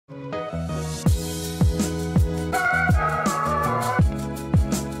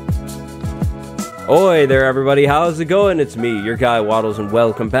Oi there everybody, how's it going? It's me, your guy Wattles, and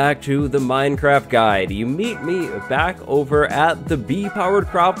welcome back to the Minecraft Guide. You meet me back over at the bee-powered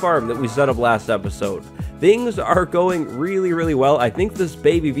crop farm that we set up last episode. Things are going really well. I think this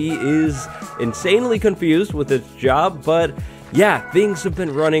baby bee is insanely confused with its job, but yeah, things have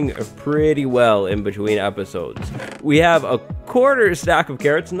been running pretty well in between episodes. We have a quarter stack of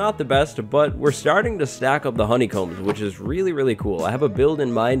carrots, not the best, but we're starting to stack up the honeycombs, which is really cool. I have a build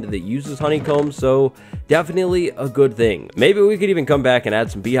in mind that uses honeycombs, so definitely a good thing. Maybe we could even come back and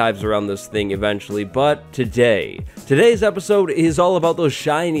add some beehives around this thing eventually, but today's episode is all about those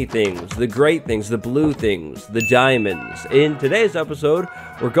shiny things, the great things, the blue things, the diamonds. In today's episode,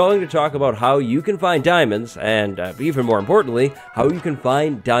 we're going to talk about how you can find diamonds, and even more importantly, how you can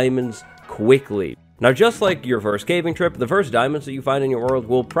find diamonds quickly. Now, just like your first caving trip, the first diamonds that you find in your world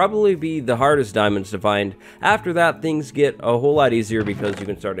will probably be the hardest diamonds to find. After that, things get a whole lot easier because you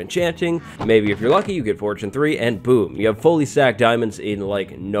can start enchanting. Maybe if you're lucky, you get Fortune 3, and boom, you have fully stacked diamonds in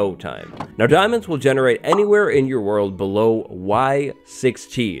like no time. Now, diamonds will generate anywhere in your world below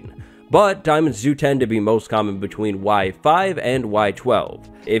Y16. But diamonds do tend to be most common between Y5 and Y12.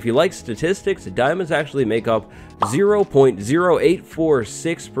 If you like statistics, diamonds actually make up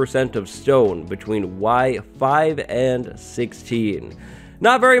 0.0846% of stone between Y5 and 16.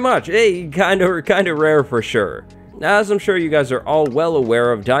 Not very much, kind of rare for sure. As I'm sure you guys are all well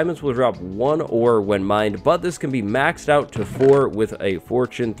aware of, diamonds will drop 1 ore when mined, but this can be maxed out to 4 with a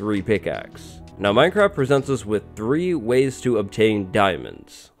Fortune 3 pickaxe. Now, Minecraft presents us with 3 ways to obtain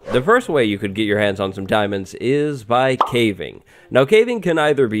diamonds. The first way you could get your hands on some diamonds is by caving. Now, caving can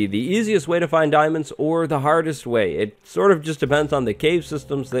either be the easiest way to find diamonds or the hardest way. It sort of just depends on the cave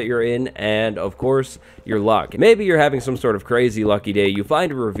systems that you're in and, of course, your luck. Maybe you're having some sort of crazy lucky day, you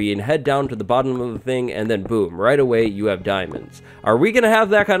find a ravine, head down to the bottom of the thing, and then boom, right away you have diamonds. Are we gonna have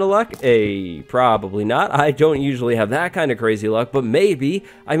that kind of luck? Probably not. I don't usually have that kind of crazy luck, but maybe.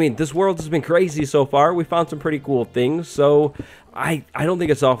 I mean, this world has been crazy so far. We found some pretty cool things, so I don't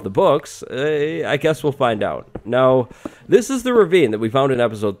think it's off the books. I guess we'll find out. Now, this is the ravine that we found in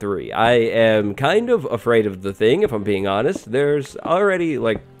episode 3. I am kind of afraid of the thing, if I'm being honest. There's already,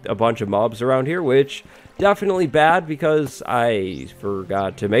 like, a bunch of mobs around here, which definitely bad because I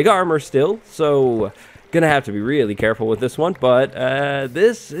forgot to make armor still, so gonna have to be really careful with this one, but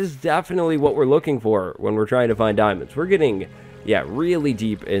this is definitely what we're looking for when we're trying to find diamonds. We're getting, yeah, really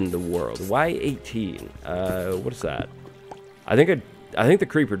deep in the world. Y18. What is that? I think the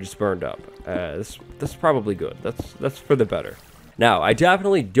creeper just burned up. That's probably good. That's for the better. Now, I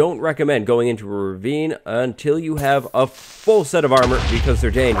definitely don't recommend going into a ravine until you have a full set of armor because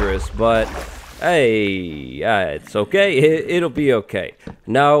they're dangerous, but hey, it's okay. It'll be okay.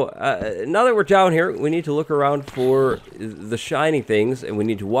 Now, now that we're down here, we need to look around for the shiny things, and we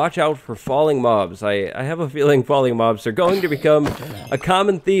need to watch out for falling mobs. I have a feeling falling mobs are going to become a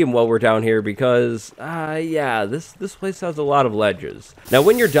common theme while we're down here because, yeah, this place has a lot of ledges. Now,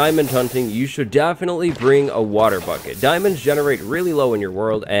 when you're diamond hunting, you should definitely bring a water bucket. Diamonds generate really low in your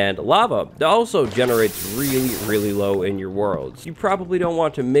world, and lava also generates really low in your worlds. You probably don't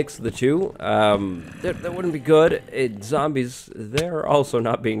want to mix the two. That wouldn't be good. Zombies, they're also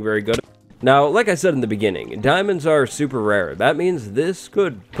not being very good. Now, like I said in the beginning, diamonds are super rare. That means this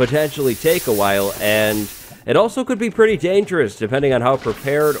could potentially take a while, and it also could be pretty dangerous depending on how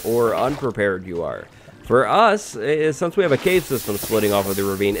prepared or unprepared you are. For us, since we have a cave system splitting off of the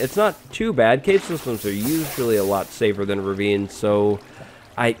ravine, it's not too bad. Cave systems are usually a lot safer than ravines, so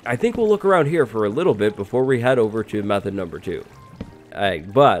I think we'll look around here for a little bit before we head over to method number 2.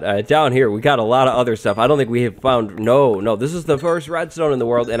 But down here, we got a lot of other stuff. I don't think we have found... No, this is the first redstone in the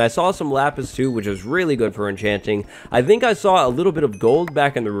world, and I saw some lapis too, which is really good for enchanting. I think I saw a little bit of gold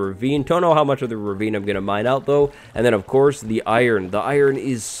back in the ravine. Don't know how much of the ravine I'm going to mine out, though. And then, of course, the iron. The iron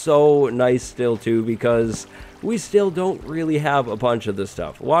is so nice still, too, because we still don't really have a bunch of this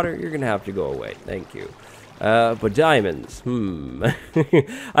stuff. Water, you're going to have to go away. Thank you. But diamonds,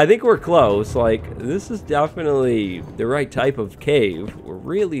 I think we're close. Like, this is definitely the right type of cave. We're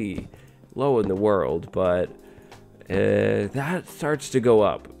really low in the world, but that starts to go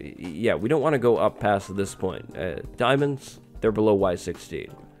up. Yeah, we don't want to go up past this point. Diamonds, they're below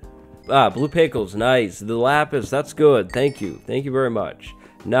Y16. Blue pickles, nice. The lapis, that's good. Thank you. Thank you very much.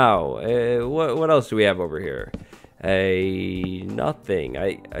 Now, what else do we have over here? Nothing.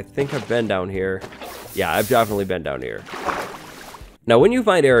 I think I've been down here. Yeah, I've definitely been down here. Now, when you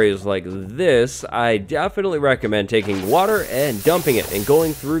find areas like this, I definitely recommend taking water and dumping it and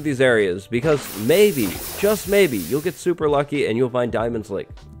going through these areas, because maybe, just maybe, you'll get super lucky and you'll find diamonds like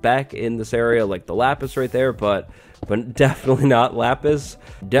back in this area, like the lapis right there, but definitely not lapis.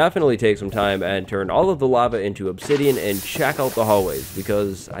 Definitely take some time and turn all of the lava into obsidian and check out the hallways,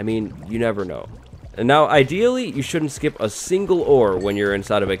 because, I mean, you never know. And now, ideally, you shouldn't skip a single ore when you're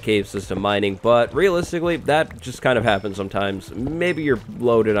inside of a cave system mining, but realistically, that just kind of happens sometimes. Maybe you're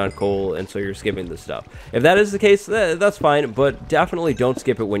loaded on coal, and so you're skipping this stuff. If that is the case, that's fine, but definitely don't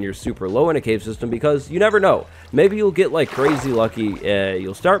skip it when you're super low in a cave system, because you never know. Maybe you'll get, like, crazy lucky.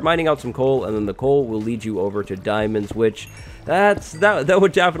 You'll start mining out some coal, and then the coal will lead you over to diamonds, which, that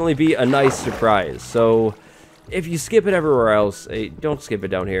would definitely be a nice surprise. So, if you skip it everywhere else, don't skip it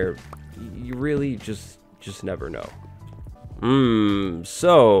down here. You really just never know.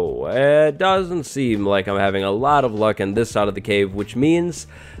 So it doesn't seem like I'm having a lot of luck in this side of the cave, which means,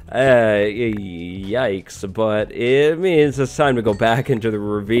 yikes, but it means it's time to go back into the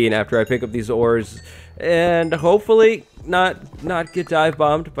ravine after I pick up these ores, and hopefully not get dive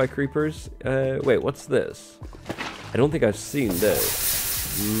bombed by creepers. Wait, what's this? I don't think I've seen this.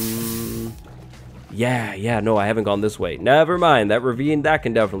 Yeah, no, I haven't gone this way. Never mind, that ravine, that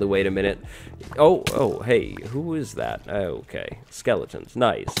can definitely wait a minute. Oh, hey, who is that? Okay, skeletons,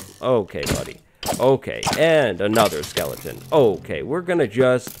 nice. Okay, buddy. Okay, and another skeleton. Okay, we're gonna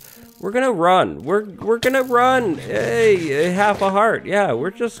run. We're gonna run. Hey, half a heart. Yeah,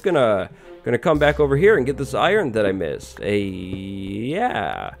 we're just gonna come back over here and get this iron that I missed.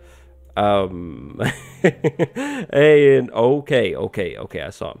 Yeah. And okay, I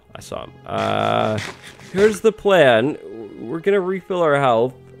saw him. Here's the plan. We're gonna refill our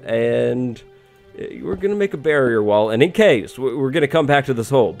health, and we're gonna make a barrier wall, and in case, we're gonna come back to this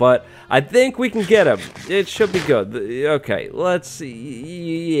hole, but I think we can get him. It should be good. Okay, let's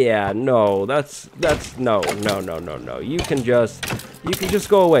see. Yeah, no, that's no. You can just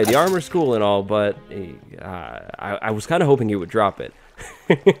go away. The armor's cool and all, but I was kind of hoping you would drop it.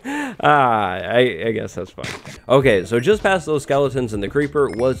 I guess that's fine. Okay, so just past those skeletons and the creeper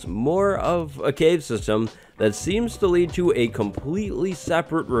was more of a cave system that seems to lead to a completely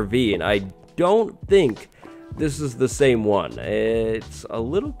separate ravine. I don't think this is the same one. It's a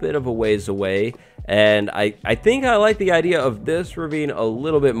little bit of a ways away, and I think I like the idea of this ravine a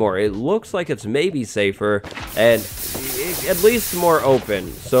little bit more. It looks like it's maybe safer and at least more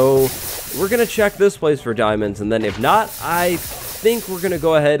open. So we're gonna check this place for diamonds, and then if not, I think we're gonna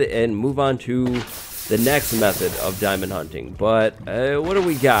go ahead and move on to the next method of diamond hunting. But what do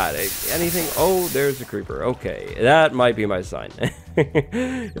we got? Anything? Oh, there's a creeper. Okay, that might be my sign.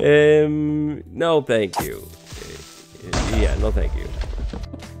 No thank you. Yeah, no thank you.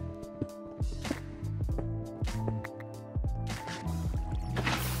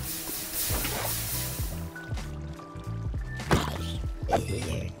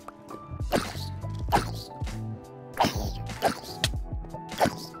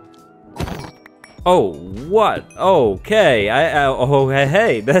 Oh, what? Okay, oh,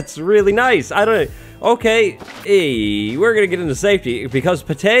 hey, that's really nice. Okay, hey, we're gonna get into safety because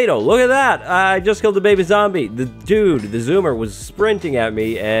potato, look at that. I just killed a baby zombie. The zoomer was sprinting at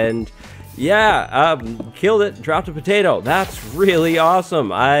me, and yeah, killed it, dropped a potato. That's really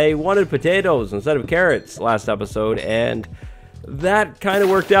awesome. I wanted potatoes instead of carrots last episode, and that kind of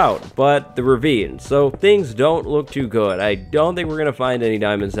worked out, but the ravine, so things don't look too good. I don't think we're gonna find any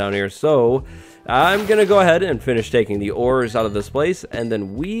diamonds down here, so I'm gonna go ahead and finish taking the ores out of this place, and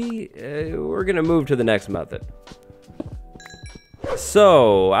then we're gonna move to the next method.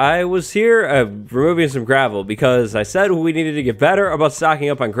 So I was here removing some gravel because I said we needed to get better about stocking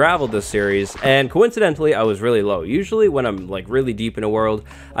up on gravel this series, and coincidentally I was really low. Usually when I'm like really deep in a world,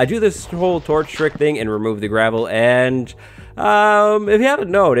 I do this whole torch trick thing and remove the gravel, and if you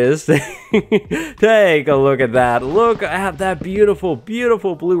haven't noticed, take a look at that. Look at that beautiful,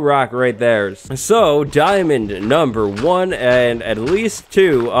 beautiful blue rock right there. So, diamond number 1 and at least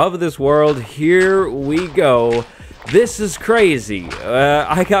 2 of this world. Here we go. This is crazy.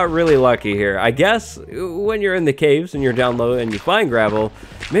 I got really lucky here. I guess when you're in the caves and you're down low and you find gravel,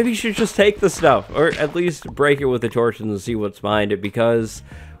 maybe you should just take the stuff, or at least break it with the torches and see what's behind it, because,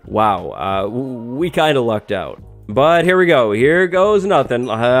 wow, we kind of lucked out. But here we go. Here goes nothing.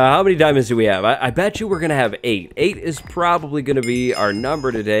 How many diamonds do we have? I bet you we're going to have 8. 8 is probably going to be our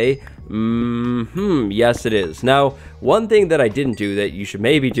number today. Yes, it is. Now, one thing that I didn't do that you should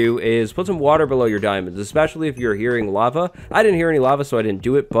maybe do is put some water below your diamonds, especially if you're hearing lava. I didn't hear any lava, so I didn't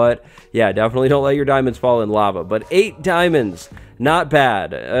do it, but yeah, definitely don't let your diamonds fall in lava. But 8 diamonds. Not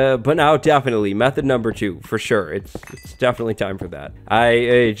bad, but now definitely method number 2, for sure. It's definitely time for that.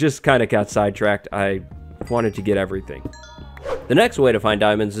 I just kind of got sidetracked. I wanted to get everything. The next way to find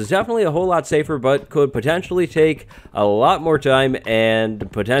diamonds is definitely a whole lot safer, but could potentially take a lot more time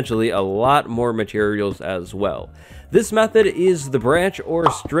and potentially a lot more materials as well. This method is the branch or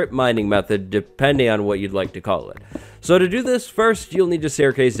strip mining method, depending on what you'd like to call it. So to do this, first you'll need to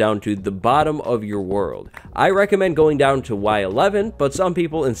staircase down to the bottom of your world. I recommend going down to Y11, but some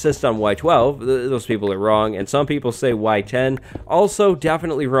people insist on Y12. Those people are wrong, and some people say Y10. Also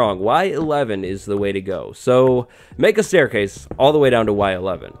definitely wrong. Y11 is the way to go. So make a staircase all the way down to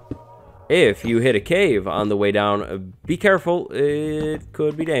Y11. If you hit a cave on the way down, be careful. It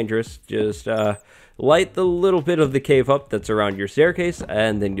could be dangerous. Just light the little bit of the cave up that's around your staircase,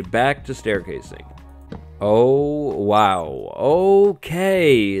 and then get back to staircasing. Oh, wow.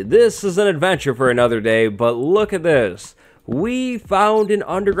 Okay, this is an adventure for another day, but look at this. We found an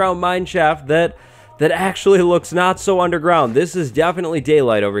underground mine shaft that actually looks not so underground. This is definitely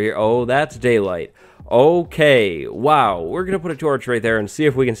daylight over here. Oh, that's daylight. Okay, wow. We're going to put a torch right there and see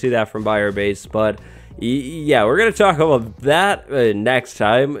if we can see that from by our base, but yeah, we're going to talk about that next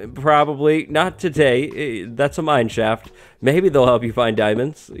time, probably. Not today. That's a mine shaft. Maybe they'll help you find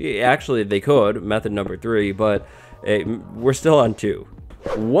diamonds. Actually, they could, method number 3, but we're still on 2.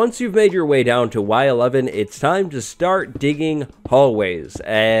 Once you've made your way down to Y11, it's time to start digging hallways,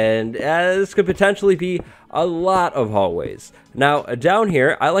 and this could potentially be a lot of hallways. Now, down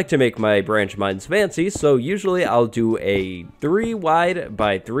here, I like to make my branch mines fancy, so usually I'll do a 3 wide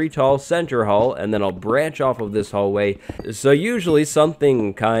by 3 tall center hall, and then I'll branch off of this hallway. So usually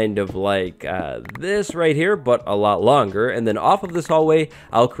something kind of like this right here, but a lot longer, and then off of this hallway,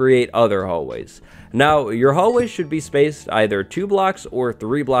 I'll create other hallways. Now, your hallways should be spaced either 2 blocks or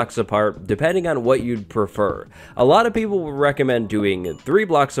 3 blocks apart, depending on what you'd prefer. A lot of people will recommend doing 3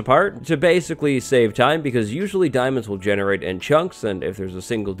 blocks apart to basically save time, because usually diamonds will generate in chunks, and if there's a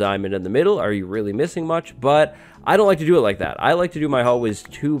single diamond in the middle, are you really missing much? But I don't like to do it like that. I like to do my hallways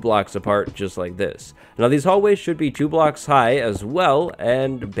 2 blocks apart, just like this. Now, these hallways should be 2 blocks high as well,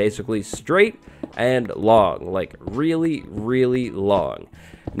 and basically straight and long, like really, really long.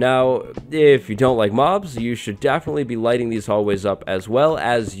 Now, if you don't like mobs, you should definitely be lighting these hallways up as well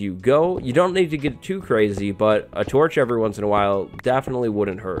as you go. You don't need to get too crazy, but a torch every once in a while definitely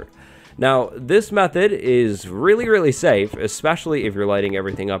wouldn't hurt. Now, this method is really, really safe, especially if you're lighting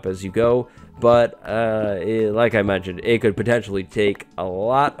everything up as you go, but like I mentioned, it could potentially take a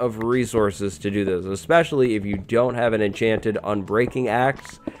lot of resources to do this, especially if you don't have an enchanted unbreaking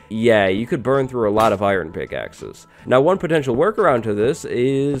axe. Yeah, you could burn through a lot of iron pickaxes. Now, one potential workaround to this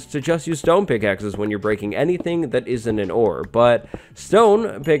is to just use stone pickaxes when you're breaking anything that isn't an ore, but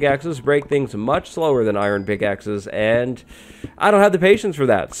stone pickaxes break things much slower than iron pickaxes, and I don't have the patience for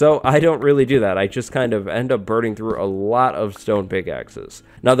that, so I don't really do that. I just kind of end up burning through a lot of stone pickaxes.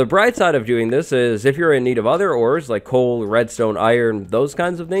 Now, the bright side of doing this is if you're in need of other ores like coal, redstone, iron, those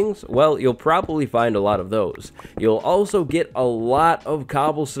kinds of things, well, you'll probably find a lot of those. You'll also get a lot of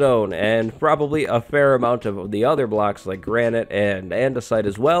cobblestone and probably a fair amount of the other blocks like granite and andesite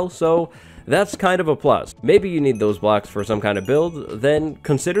as well, so that's kind of a plus. Maybe you need those blocks for some kind of build, then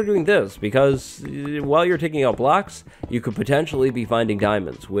consider doing this, because while you're taking out blocks, you could potentially be finding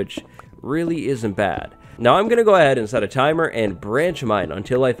diamonds, which really isn't bad. Now, I'm going to go ahead and set a timer and branch mine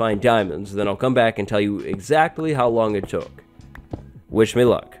until I find diamonds, then I'll come back and tell you exactly how long it took. Wish me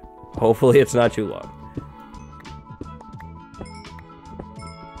luck. Hopefully it's not too long.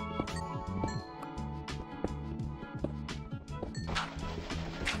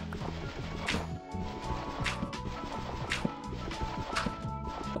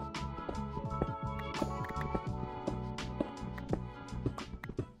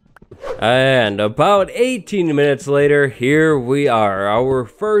 And about 18 minutes later, here we are, our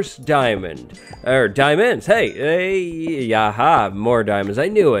first diamond. Diamonds, hey, yaha, more diamonds, I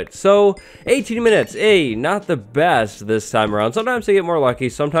knew it. So, 18 minutes, hey, not the best this time around. Sometimes I get more lucky,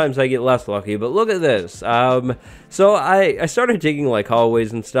 sometimes I get less lucky, but look at this. So I started digging like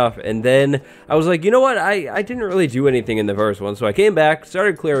hallways and stuff, and then I was like, you know what, I didn't really do anything in the first one, so I came back,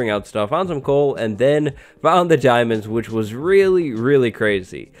 started clearing out stuff, found some coal, and then found the diamonds, which was really, really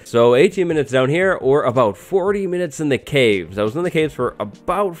crazy. So 18 minutes down here, or about 40 minutes in the caves. I was in the caves for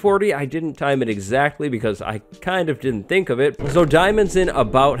about 40, I didn't time it exactly because I kind of didn't think of it, so diamonds in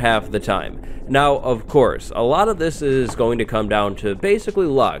about half the time. Now, of course, a lot of this is going to come down to basically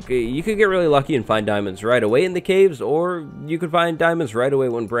luck. You could get really lucky and find diamonds right away in the caves, or you could find diamonds right away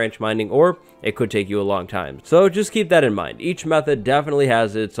when branch mining, or it could take you a long time. So just keep that in mind. Each method definitely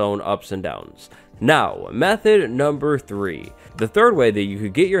has its own ups and downs. Now, method number 3. The third way that you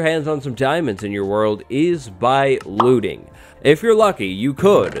could get your hands on some diamonds in your world is by looting. If you're lucky, you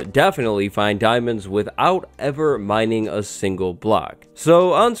could definitely find diamonds without ever mining a single block.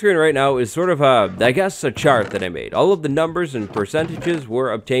 So on screen right now is sort of I guess a chart that I made. All of the numbers and percentages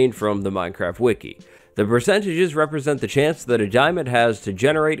were obtained from the Minecraft wiki. The percentages represent the chance that a diamond has to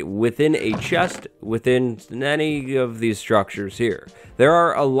generate within a chest within any of these structures here. There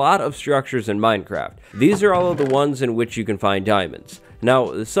are a lot of structures in Minecraft. These are all of the ones in which you can find diamonds.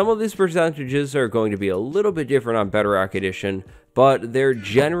 Now, some of these percentages are going to be a little bit different on Bedrock Edition, but they're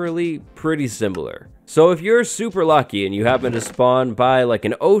generally pretty similar. So if you're super lucky and you happen to spawn by like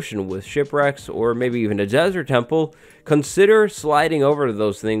an ocean with shipwrecks or maybe even a desert temple, consider sliding over to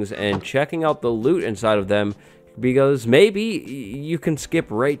those things and checking out the loot inside of them, because maybe you can skip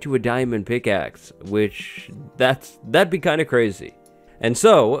right to a diamond pickaxe, which that'd be kind of crazy. And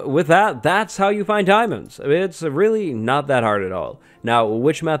so, with that, that's how you find diamonds. It's really not that hard at all. Now,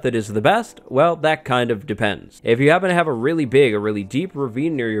 which method is the best? Well, that kind of depends. If you happen to have a really deep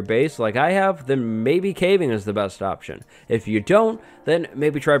ravine near your base, like I have, then maybe caving is the best option. If you don't, then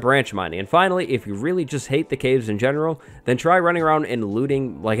maybe try branch mining. And finally, if you really just hate the caves in general, then try running around and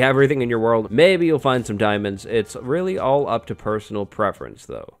looting like everything in your world. Maybe you'll find some diamonds. It's really all up to personal preference,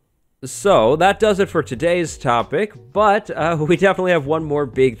 though. So, that does it for today's topic, but we definitely have one more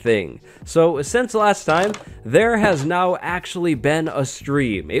big thing. So, since last time, there has now actually been a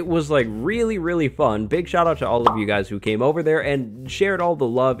stream. It was like really fun. Big shout out to all of you guys who came over there and shared all the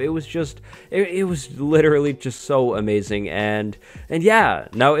love. It was just, it was literally just so amazing. And yeah,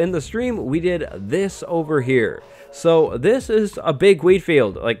 now in the stream, we did this over here. So this is a big wheat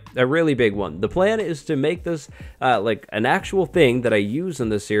field, like a really big one. The plan is to make this like an actual thing that I use in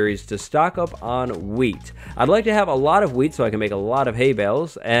this series to stock up on wheat. I'd like to have a lot of wheat so I can make a lot of hay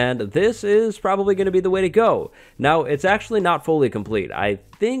bales, and this is probably going to be the way to go. Now, it's actually not fully complete. I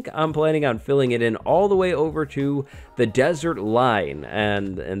think I'm planning on filling it in all the way over to the desert line,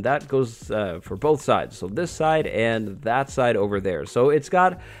 and that goes for both sides, so this side and that side over there. So it's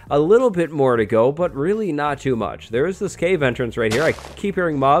got a little bit more to go, but really not too much. There is this cave entrance right here. I keep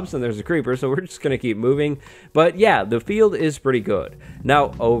hearing mobs and there's a creeper, so we're just gonna keep moving. But yeah, the field is pretty good.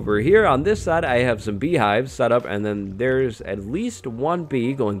 Now over here on this side, I have some beehives set up, and then there's at least one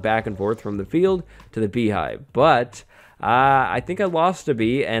bee going back and forth from the field to the beehive. But I think I lost a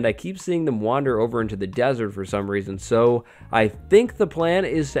bee, and I keep seeing them wander over into the desert for some reason, so I think the plan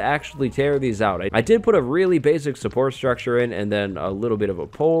is to actually tear these out. I did put a really basic support structure in, and then a little bit of a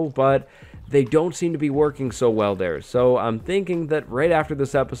pole, but they don't seem to be working so well there. So I'm thinking that right after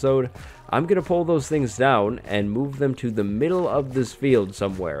this episode, I'm going to pull those things down and move them to the middle of this field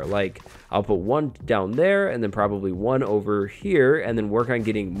somewhere. Like, I'll put one down there and then probably one over here, and then work on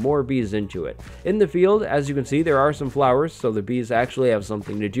getting more bees into it. In the field, as you can see, there are some flowers, so the bees actually have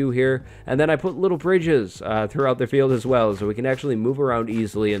something to do here. And then I put little bridges throughout the field as well, so we can actually move around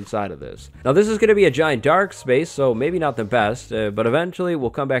easily inside of this. Now, this is going to be a giant dark space, so maybe not the best, but eventually we'll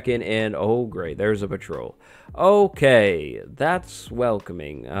come back in and, oh great, there's a patrol. Okay, that's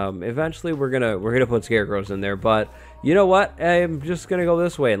welcoming. Eventually we're gonna put scarecrows in there, but you know what? I'm just gonna go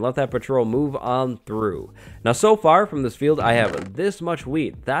this way and let that patrol move on through. Now, so far from this field, I have this much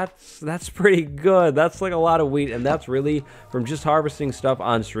wheat. That's pretty good. That's like a lot of wheat, and that's really from just harvesting stuff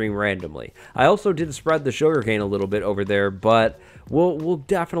on stream randomly. I also did spread the sugarcane a little bit over there, but we'll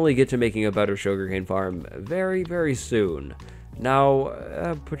definitely get to making a better sugarcane farm very soon.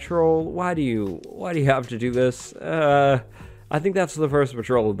 Now, patrol, why do you have to do this? I think that's the first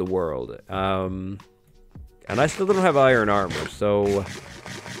patrol of the world. And I still don't have iron armor, so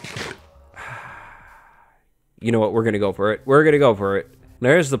you know what? We're gonna go for it. We're gonna go for it. Now,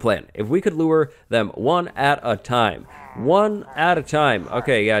 here's the plan. If we could lure them one at a time. One at a time.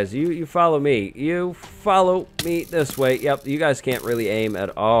 Okay, guys, you follow me. You follow me this way. Yep, you guys can't really aim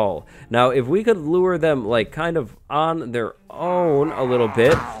at all. Now, if we could lure them, like, kind of on their own a little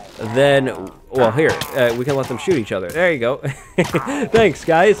bit, then, well, here, we can let them shoot each other. There you go. Thanks,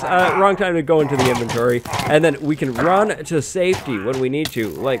 guys. Wrong time to go into the inventory. And then we can run to safety when we need to.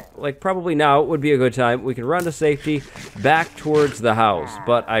 Like probably now would be a good time. We can run to safety back towards the house.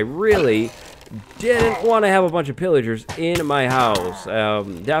 But I really didn't want to have a bunch of pillagers in my house.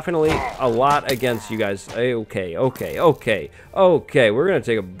 Definitely a lot against you guys. Okay, we're gonna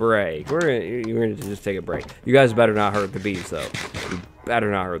take a break. We're gonna just take a break. You guys better not hurt the bees, though. You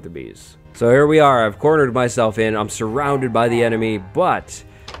better not hurt the bees. So here we are. I've cornered myself in. I'm surrounded by the enemy, but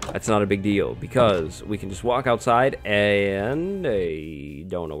that's not a big deal because we can just walk outside, and I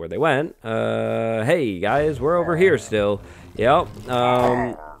don't know where they went. Hey guys, we're over here still. Yep.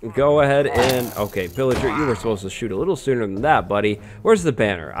 go ahead and... Okay, pillager, you were supposed to shoot a little sooner than that, buddy. Where's the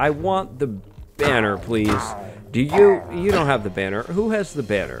banner? I want the banner, please. Do you... You don't have the banner. Who has the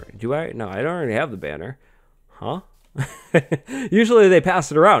banner? Do I... No, I don't already have the banner. Huh? Usually they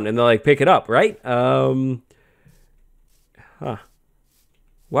pass it around and they like pick it up, right? Huh.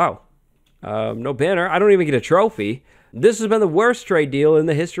 Wow. No banner. I don't even get a trophy. This has been the worst trade deal in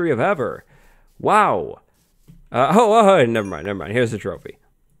the history of ever. Wow. Never mind. Here's the trophy.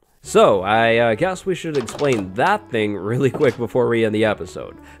 So, I guess we should explain that thing really quick before we end the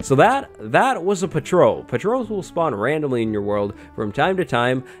episode. So that was a patrol. Patrols will spawn randomly in your world from time to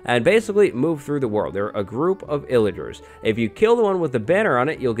time and basically move through the world. They're a group of illagers. If you kill the one with the banner on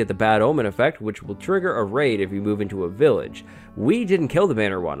it, you'll get the bad omen effect, which will trigger a raid if you move into a village. We didn't kill the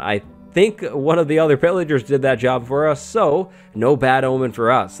banner one. I think one of the other pillagers did that job for us, so no bad omen for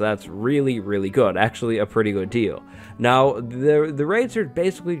us. That's really, really good. Actually, a pretty good deal. Now, the raids are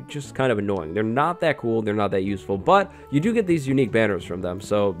basically just kind of annoying. They're not that cool, they're not that useful, but you do get these unique banners from them,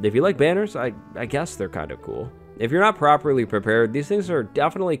 so if you like banners, I guess they're kind of cool. If you're not properly prepared, these things are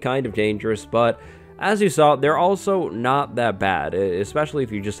definitely kind of dangerous, but as you saw, they're also not that bad, especially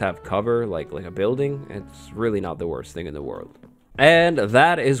if you just have cover, like a building. It's really not the worst thing in the world. And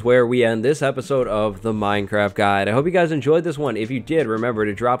that is where we end this episode of the Minecraft Guide. I hope you guys enjoyed this one. If you did, remember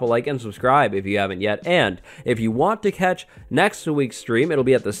to drop a like and subscribe if you haven't yet. And if you want to catch next week's stream, it'll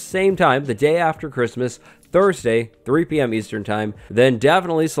be at the same time, the day after Christmas, Thursday, 3 p.m. Eastern Time. Then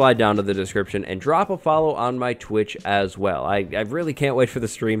definitely slide down to the description and drop a follow on my Twitch as well. I really can't wait for the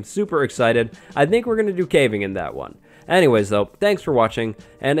stream. Super excited. I think we're going to do caving in that one. Anyways, though, thanks for watching,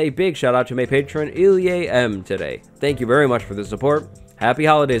 and a big shout out to my patron, Ilya M. today. Thank you very much for the support. Happy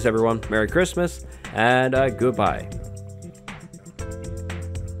holidays, everyone. Merry Christmas, and goodbye.